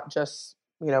not just,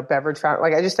 you know, beverage founders.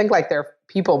 Like I just think like there are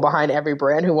people behind every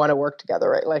brand who want to work together,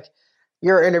 right? Like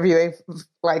you're interviewing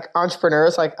like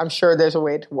entrepreneurs, like I'm sure there's a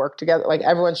way to work together. Like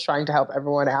everyone's trying to help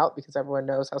everyone out because everyone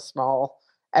knows how small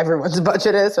everyone's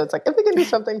budget is. So it's like, if we can do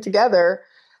something together,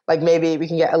 like maybe we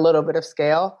can get a little bit of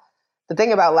scale. The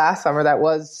thing about last summer that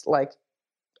was like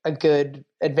a good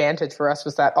advantage for us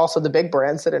was that also the big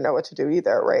brands didn't know what to do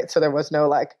either, right? So there was no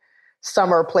like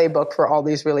summer playbook for all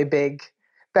these really big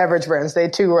beverage brands. They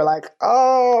too were like,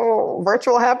 oh,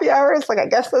 virtual happy hours. Like, I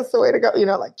guess that's the way to go, you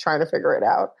know, like trying to figure it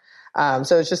out.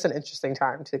 So it's just an interesting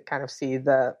time to kind of see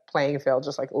the playing field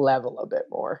just like level a bit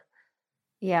more.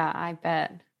 Yeah, I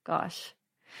bet. Gosh.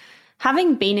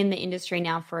 Having been in the industry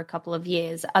now for a couple of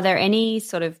years, are there any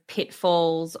sort of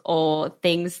pitfalls or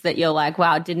things that you're like,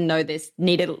 wow, didn't know this,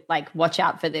 needed like watch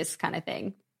out for this kind of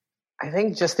thing? I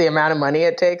think just the amount of money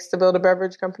it takes to build a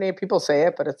beverage company, people say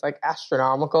it, but it's like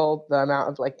astronomical, the amount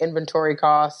of like inventory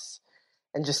costs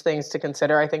and just things to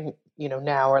consider. I think, you know,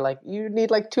 now we're like, you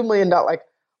need like $2 million, like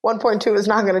 1.2 is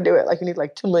not going to do it. Like you need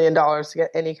like $2 million to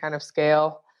get any kind of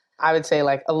scale. I would say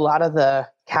like a lot of the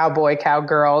cowboy,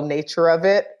 cowgirl nature of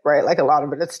it, right? Like a lot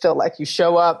of it, it's still like you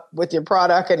show up with your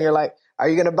product and you're like, are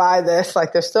you going to buy this?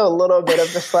 Like there's still a little bit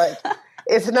of this like,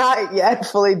 it's not yet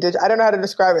fully digital. I don't know how to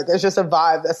describe it. There's just a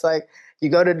vibe that's like, you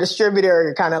go to a distributor,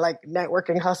 you're kind of like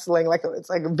networking, hustling. Like it's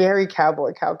like very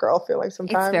cowboy, cowgirl feeling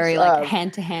sometimes. It's very like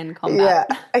hand-to-hand combat.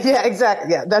 Yeah,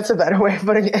 exactly. Yeah, that's a better way of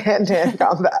putting it, hand-to-hand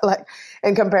combat. Like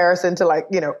in comparison to like,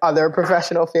 you know, other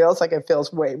professional fields, like it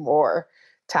feels way more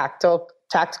tactical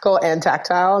and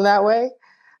tactile in that way.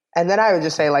 And then I would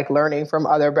just say like learning from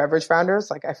other beverage founders.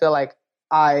 Like I feel like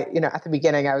at the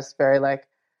beginning I was very like,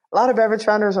 a lot of beverage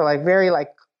founders are like very like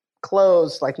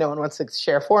closed, like no one wants to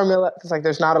share formula. It's like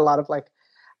there's not a lot of like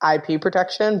IP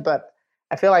protection, but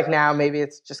I feel like now maybe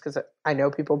it's just because I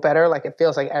know people better. Like it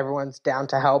feels like everyone's down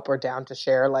to help or down to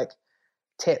share like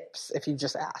tips if you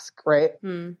just ask, right?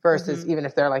 Versus even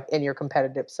if they're like in your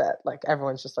competitive set, like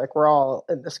everyone's just like, we're all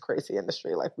in this crazy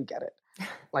industry, like we get it.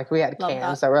 Like we had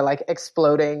cans that were like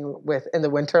exploding in the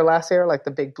winter last year, like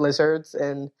the big blizzards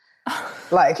and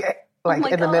like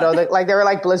like in the middle of the, like there were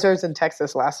like blizzards in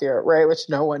Texas last year, right? Which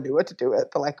no one knew what to do with.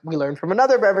 But like we learned from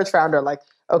another beverage founder, like,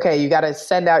 okay, you got to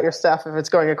send out your stuff if it's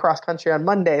going across country on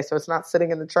Monday. So it's not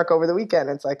sitting in the truck over the weekend.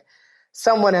 It's like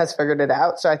someone has figured it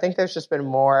out. So I think there's just been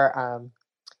more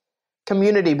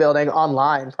community building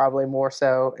online, probably more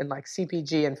so in like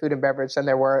CPG and food and beverage than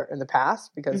there were in the past,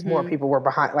 because more people were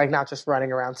behind, like not just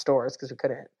running around stores because we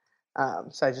couldn't.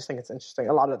 So I just think it's interesting.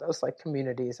 A lot of those like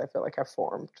communities I feel like have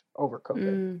formed over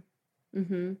COVID.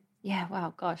 Yeah,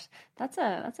 wow, gosh. That's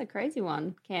a crazy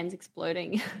one. Cans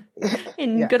exploding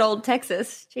in good old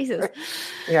Texas. Jesus.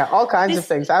 Yeah, all kinds of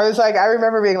things. I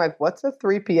remember being like, what's a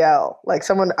 3PL? Like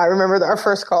I remember our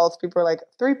first calls, people were like,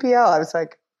 3PL. I was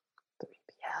like,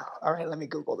 3PL. All right, let me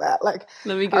Google that. Like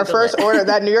our first order,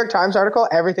 that New York Times article,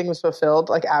 everything was fulfilled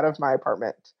like out of my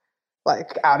apartment,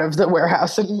 like out of the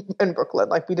warehouse in Brooklyn.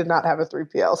 Like we did not have a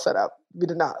 3PL set up. We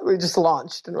did not. We just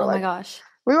launched and we're like, oh my gosh.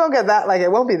 We won't get that, like,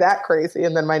 it won't be that crazy.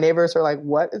 And then my neighbors are like,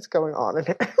 what is going on in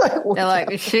here? Like, they're like,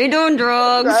 is she doing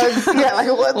drugs? Yeah, like,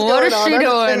 what is she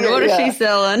doing? What is she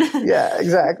selling? Yeah,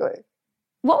 exactly.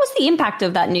 What was the impact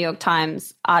of that New York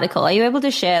Times article? Are you able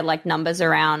to share, like, numbers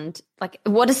around, like,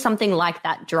 what does something like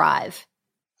that drive?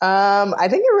 I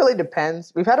think it really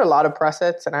depends. We've had a lot of press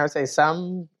hits, and I would say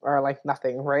some are, like,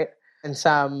 nothing, right? And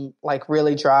some, like,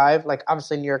 really drive. Like,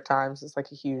 obviously, New York Times is,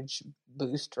 like, a huge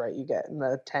boost, right? You get in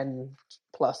the 10,000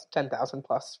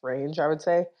 plus range, I would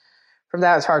say. From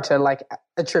that, it's hard to like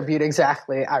attribute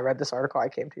exactly. I read this article, I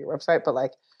came to your website, but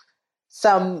like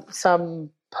some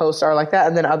posts are like that,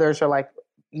 and then others are like,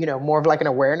 you know, more of like an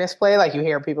awareness play. Like you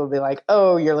hear people be like,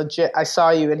 "Oh, you're legit. I saw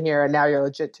you in here, and now you're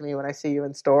legit to me when I see you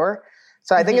in store."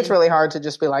 So I think it's really hard to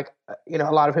just be like, you know,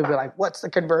 a lot of people be like, "What's the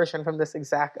conversion from this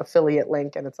exact affiliate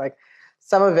link?" And it's like,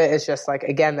 some of it is just like,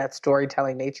 again, that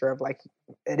storytelling nature of like,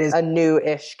 it is a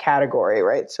new-ish category,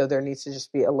 right? So there needs to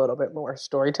just be a little bit more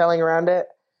storytelling around it.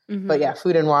 But yeah,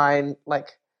 food and wine,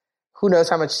 like who knows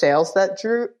how much sales that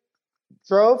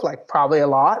drove, like probably a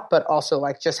lot, but also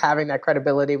like just having that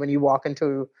credibility when you walk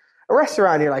into a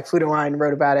restaurant, you're like, Food and Wine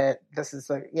wrote about it. This is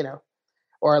like, you know,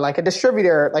 or like a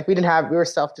distributor, like we were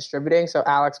self-distributing. So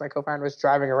Alex, my co-founder, was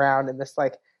driving around in this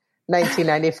like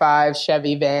 1995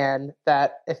 Chevy van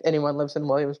that if anyone lives in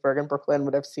Williamsburg and Brooklyn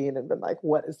would have seen and been like,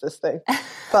 what is this thing?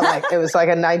 But like, it was like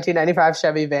a 1995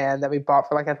 Chevy van that we bought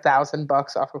for like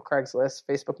 $1,000 off of Craigslist,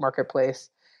 Facebook Marketplace.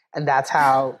 And that's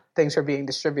how things are being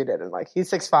distributed. And like, he's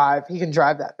 6'5", he can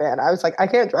drive that van. I was like, I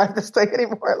can't drive this thing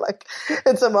anymore. Like,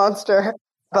 it's a monster.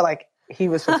 But like, he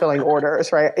was fulfilling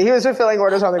orders, right? He was fulfilling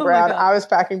orders on the ground. I was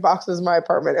packing boxes in my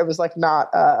apartment. It was like not,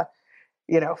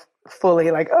 you know, fully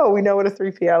like, oh, we know what a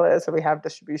 3PL is and we have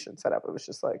distribution set up. It was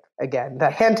just like, again,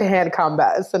 that hand-to-hand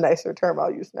combat is the nicer term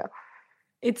I'll use now.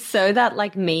 It's so that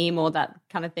like meme or that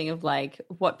kind of thing of like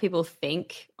what people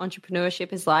think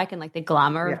entrepreneurship is like and like the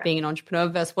glamour of being an entrepreneur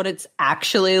versus what it's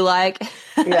actually like.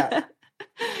 Yeah.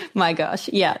 My gosh.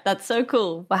 Yeah, that's so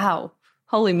cool. Wow.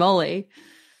 Holy moly.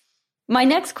 My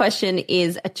next question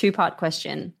is a two-part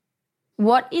question.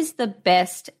 What is the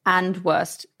best and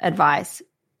worst advice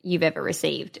you've ever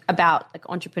received about like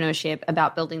entrepreneurship,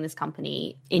 about building this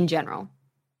company in general?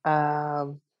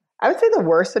 I would say the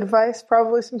worst advice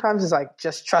probably sometimes is like,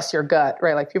 just trust your gut,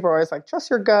 right? Like people are always like, trust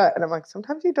your gut. And I'm like,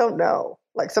 sometimes you don't know.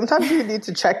 Like sometimes you need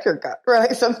to check your gut, right?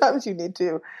 Like sometimes you need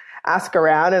to ask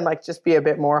around and like just be a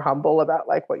bit more humble about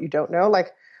like what you don't know.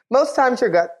 Like most times your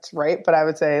gut's right, but I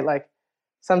would say like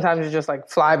sometimes you just like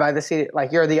fly by the seat.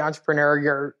 Like you're the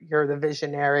entrepreneur, you're the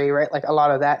visionary, right? Like a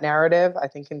lot of that narrative I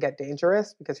think can get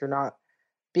dangerous because you're not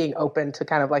being open to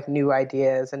kind of like new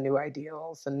ideas and new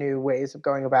ideals and new ways of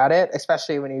going about it,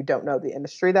 especially when you don't know the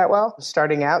industry that well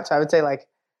starting out. So I would say like,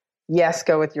 yes,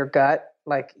 go with your gut.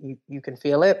 Like you can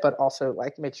feel it, but also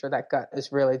like make sure that gut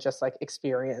is really just like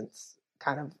experience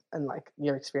kind of, and like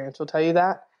your experience will tell you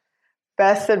that.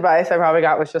 Best advice I probably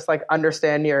got was just like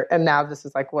understand and now this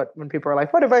is like when people are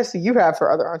like, what advice do you have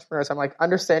for other entrepreneurs? I'm like,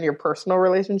 understand your personal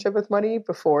relationship with money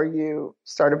before you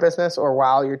start a business or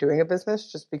while you're doing a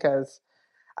business, just because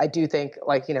I do think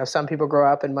like, you know, some people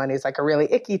grow up and money is like a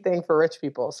really icky thing for rich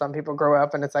people. Some people grow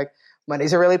up and it's like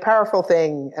money's a really powerful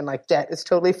thing and like debt is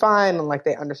totally fine. And like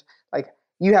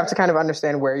you have to kind of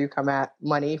understand where you come at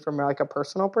money from like a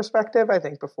personal perspective, I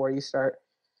think, before you start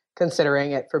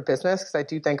considering it for business. Cause I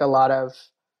do think a lot of,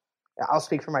 I'll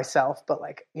speak for myself, but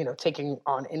like, you know, taking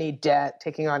on any debt,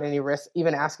 taking on any risk,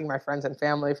 even asking my friends and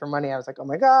family for money, I was like, oh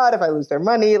my God, if I lose their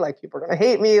money, like people are going to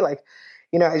hate me. Like,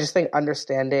 you know, I just think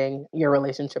understanding your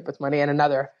relationship with money. And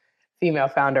another female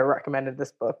founder recommended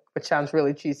this book, which sounds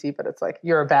really cheesy, but it's like,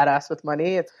 You're a Badass with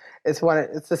Money. It's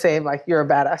the same, like You're a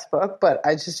Badass book, but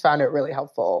I just found it really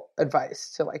helpful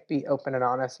advice to like be open and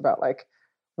honest about like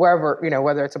wherever,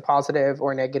 whether it's a positive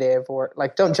or negative, or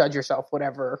like, don't judge yourself,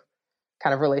 whatever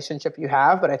kind of relationship you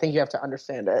have. But I think you have to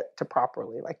understand it to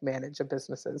properly like manage a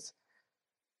business's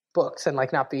books and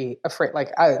like not be afraid. Like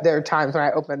there are times when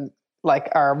I open like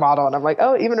our model and I'm like,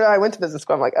 oh, even though I went to business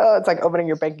school, I'm like, oh, it's like opening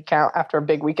your bank account after a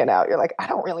big weekend out. You're like, I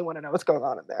don't really want to know what's going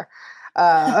on in there.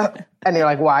 And you're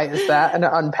like, why is that? And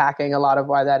unpacking a lot of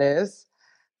why that is.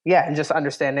 Yeah. And just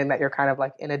understanding that you're kind of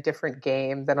like in a different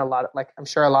game than a lot of, like, I'm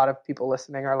sure a lot of people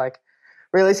listening are like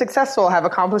really successful, have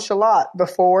accomplished a lot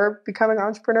before becoming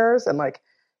entrepreneurs. And like,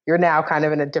 you're now kind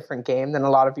of in a different game than a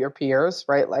lot of your peers,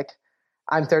 right? Like,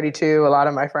 I'm 32. A lot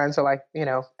of my friends are like,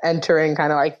 entering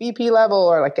kind of like VP level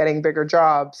or like getting bigger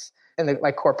jobs in the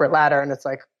like corporate ladder. And it's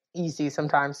like easy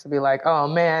sometimes to be like, oh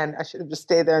man, I should have just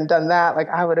stayed there and done that. Like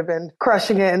I would have been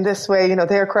crushing it in this way,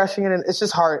 they're crushing it. And it's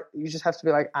just hard. You just have to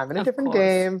be like, I'm in a different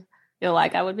game. You're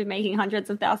like, I would be making hundreds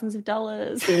of thousands of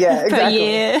dollars yeah,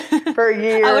 exactly. per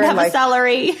year. I would have like, a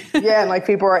salary. Yeah. And like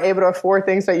people are able to afford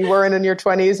things that you weren't in your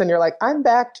 20s. And you're like, I'm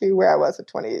back to where I was at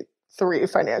 23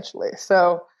 financially.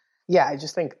 So yeah, I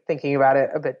just think thinking about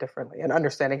it a bit differently and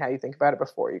understanding how you think about it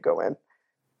before you go in.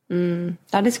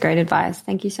 That is great advice.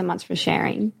 Thank you so much for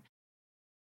sharing.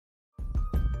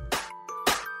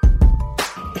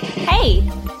 Hey,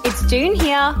 it's June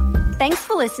here. Thanks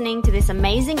for listening to this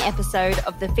amazing episode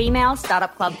of the Female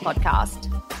Startup Club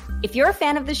podcast. If you're a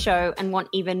fan of the show and want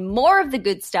even more of the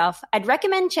good stuff, I'd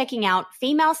recommend checking out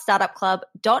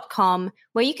femalestartupclub.com,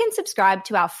 where you can subscribe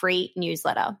to our free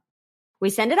newsletter. We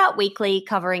send it out weekly,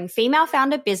 covering female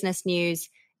founder business news,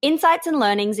 insights and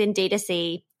learnings in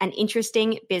D2C, and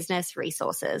interesting business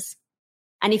resources.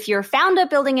 And if you're a founder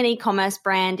building an e-commerce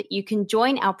brand, you can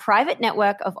join our private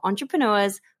network of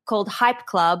entrepreneurs called Hype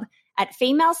Club at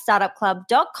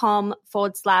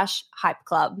femalestartupclub.com/Hype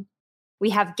Club. We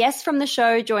have guests from the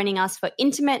show joining us for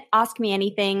intimate Ask Me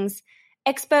Anythings,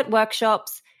 expert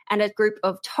workshops, and a group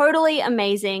of totally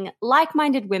amazing,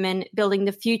 like-minded women building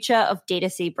the future of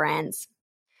D2C brands.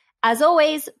 As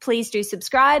always, please do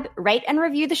subscribe, rate and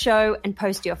review the show, and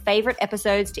post your favorite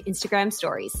episodes to Instagram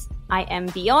stories. I am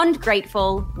beyond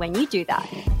grateful when you do that.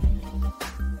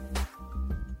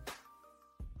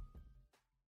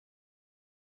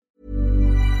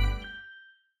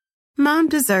 Mom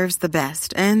deserves the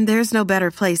best, and there's no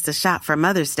better place to shop for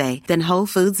Mother's Day than Whole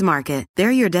Foods Market. They're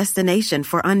your destination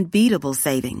for unbeatable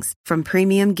savings, from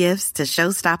premium gifts to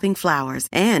show-stopping flowers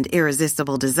and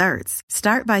irresistible desserts.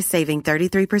 Start by saving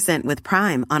 33% with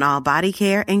Prime on all body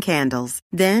care and candles.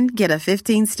 Then get a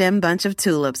 15-stem bunch of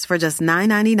tulips for just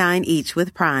 $9.99 each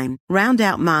with Prime. Round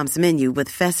out Mom's menu with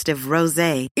festive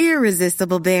rosé,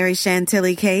 irresistible berry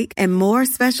chantilly cake, and more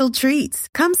special treats.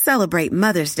 Come celebrate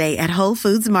Mother's Day at Whole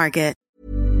Foods Market.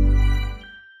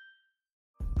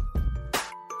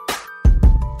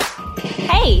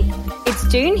 Hey, it's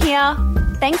June here.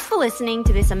 Thanks for listening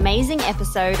to this amazing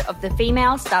episode of the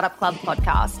Female Startup Club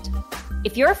podcast.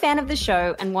 If you're a fan of the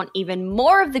show and want even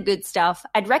more of the good stuff,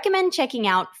 I'd recommend checking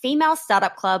out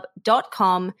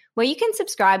femalestartupclub.com, where you can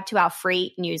subscribe to our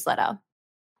free newsletter.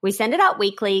 We send it out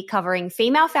weekly, covering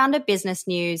female founder business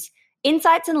news,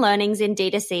 insights and learnings in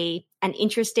D2C, and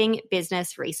interesting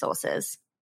business resources.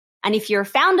 And if you're a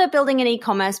founder building an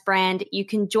e-commerce brand, you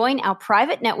can join our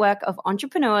private network of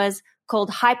entrepreneurs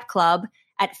called Hype Club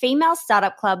at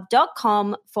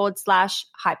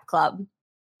femalestartupclub.com/Hype Club.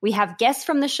 We have guests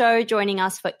from the show joining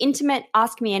us for intimate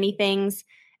Ask Me Anythings,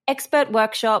 expert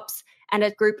workshops, and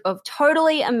a group of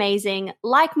totally amazing,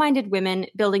 like-minded women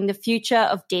building the future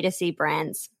of D2C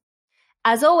brands.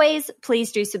 As always,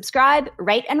 please do subscribe,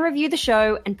 rate and review the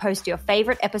show, and post your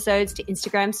favorite episodes to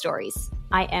Instagram stories.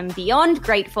 I am beyond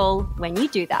grateful when you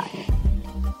do that.